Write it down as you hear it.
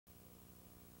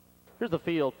Here's the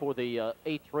field for the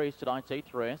eighth race. Tonight's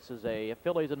eighth race is a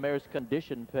fillies and mares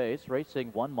condition pace,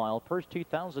 racing 1 mile. First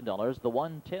 $2,000. The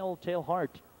one Telltale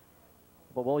Heart.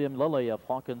 But William Lilly of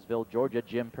Hawkinsville, Georgia.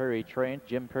 Jim Perry trained.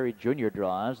 Jim Perry Jr.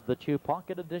 drives. The 2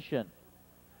 Pocket Edition.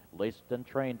 Laced and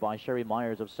trained by Sherry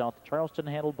Myers of South Charleston,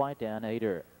 handled by Dan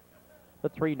Ader. The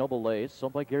 3 Noble Lace,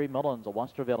 sold by Gary Mullins of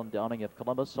Westerville and Downing of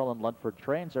Columbus. Sullen Ledford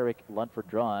trains. Eric Ledford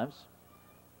drives.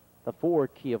 The 4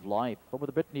 Key of Life, over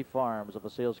the Brittany Farms of the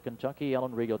Sales, Kentucky.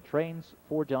 Alan Regal trains.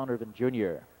 4 Donovan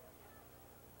Jr.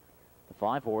 The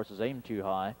 5 horses Aim Too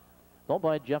High, sold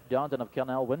by Jeff Dowden of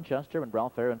Canal Winchester and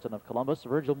Ralph Aronson of Columbus.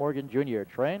 Virgil Morgan Jr.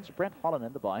 trains. Brent Holland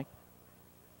in the bike.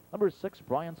 Number 6,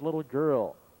 Brian's Little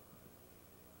Girl,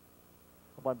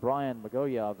 sold by Brian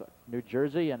Magoya of New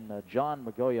Jersey and John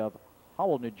Magoya of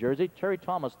Howell, New Jersey. Terry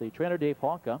Thomas, the trainer. Dave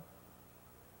Hawka.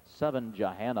 7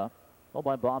 Johanna, sold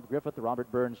by Bob Griffith.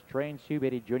 Robert Burns trains. Hugh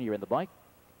Beatty Jr. in the bike.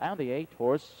 And the 8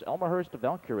 horse Elmerhurst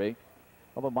Valkyrie,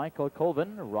 over Michael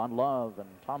Colvin, Ron Love, and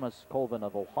Thomas Colvin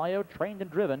of Ohio, trained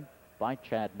and driven by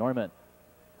Chad Norman.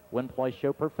 Win Play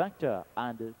Show Perfecta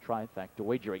and Trifecta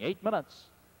Wagering. 8 minutes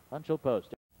until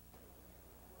post.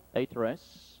 8th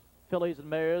race. Fillies and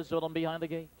mares, so them behind the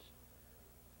gate.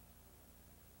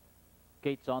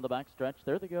 Gates on the back stretch.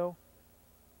 There they go.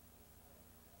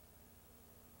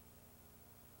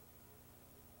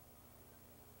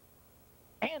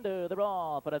 And they're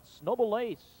off, and it's Noble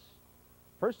Lace.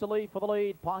 First to lead for the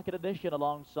lead, Pocket Edition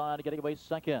alongside, getting away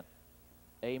second.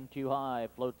 Aim Too High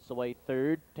floats away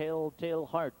third. Telltale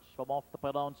Heart from off the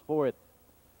pylons fourth.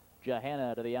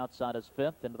 Johanna to the outside is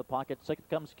fifth. Into the pocket sixth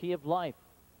comes Key of Life.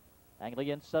 Angling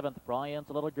in seventh, Brian's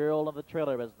Little Girl in the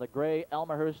trailer as the gray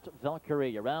Elmerhurst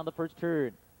Valkyrie around the first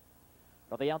turn.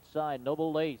 On the outside,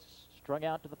 Noble Lace strung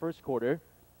out to the first quarter.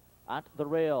 At the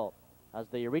rail, as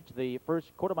they reach the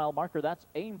first quarter-mile marker, that's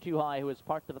Aim Too High, who is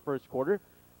parked to the first quarter.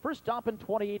 First stop in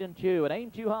 28 and 2, and Aim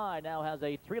Too High now has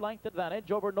a 3-length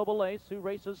advantage over Noble Lace, who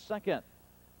races second.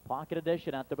 Pocket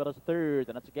Edition at the rail is third,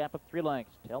 and it's a gap of 3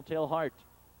 lengths. Telltale Heart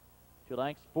 2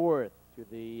 lengths fourth to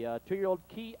the 2-year-old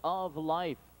Key of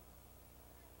Life.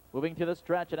 Moving to the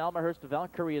stretch, and Elmerhurst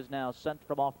Valkyrie is now sent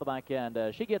from off the back end.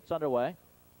 She gets underway.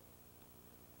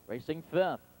 Racing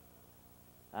fifth.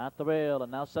 At the rail,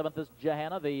 and now seventh is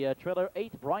Johanna. The trailer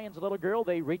 8, Brian's Little Girl.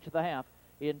 They reach the half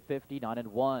in 59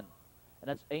 and 1. And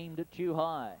that's Aimed Too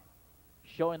High.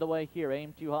 Showing the way here,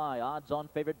 Aim Too High. Odds on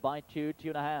favored by 2,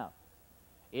 2.5.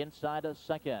 Inside a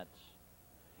second,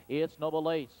 it's Noble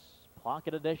Lace.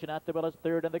 Pocket Edition at the rail is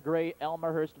third, and the gray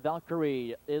Elmerhurst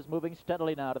Valkyrie is moving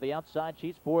steadily now to the outside.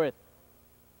 She's fourth.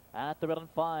 At the rail in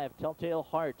 5, Telltale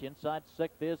Heart. Inside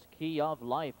sixth is Key of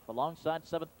Life. Alongside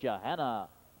seventh, Johanna.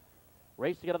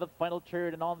 Racing out of the final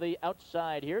turn, and on the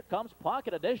outside here comes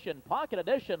Pocket Edition. Pocket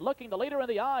Edition looking the leader in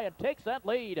the eye and takes that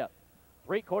lead.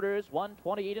 3/4,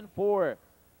 128 and 4.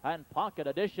 And Pocket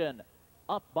Edition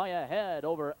up by a head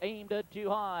over Aimed Too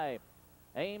High.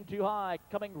 Aim Too High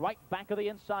coming right back to the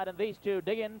inside, and these two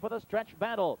dig in for the stretch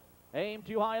battle. Aim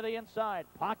Too High to the inside.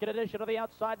 Pocket Edition to the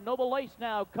outside. Noble Lace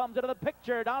now comes into the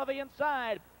picture down to the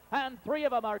inside, and 3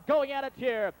 of them are going at it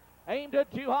here. Aimed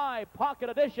Too High, Pocket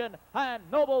Edition, and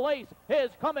Noble Lace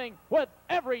is coming with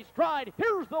every stride.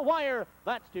 Here's the wire.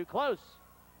 That's too close.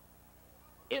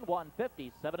 In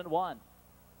 157 and 1.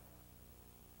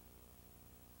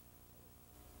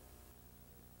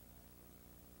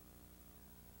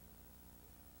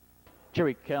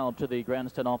 Jerry Cal to the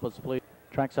grandstand office, please.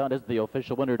 Tracks out is the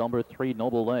official winner, number 3,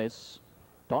 Noble Lace.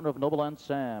 Daughter of Noble and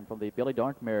Sam from the Billy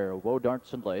Dart mare, Woe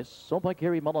Darts and Lace. Sold by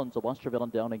Gary Mullins of Westerville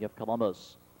and Downing of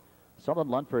Columbus. Sullen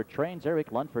Lunford trains Eric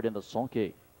Lunford in the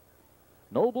sulky.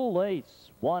 Noble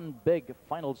Lace, one big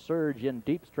final surge in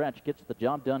deep stretch, gets the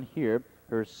job done here.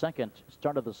 Her second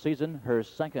start of the season, her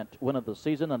second win of the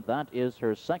season, and that is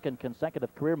her second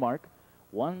consecutive career mark,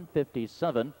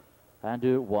 157 and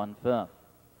 1/5.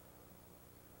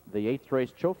 The 8th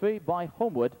race trophy by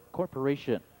Homewood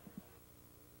Corporation.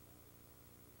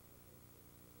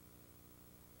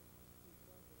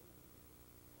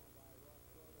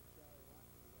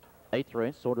 Eighth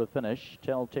race, order of finish,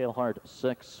 Telltale Heart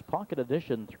 6, Pocket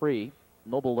Edition 3,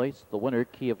 Noble Lace the winner,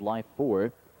 Key of Life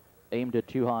 4, Aimed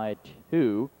Too High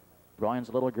 2, Brian's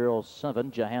Little Girl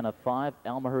 7, Johanna 5,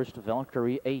 Elmerhurst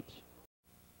Valkyrie 8.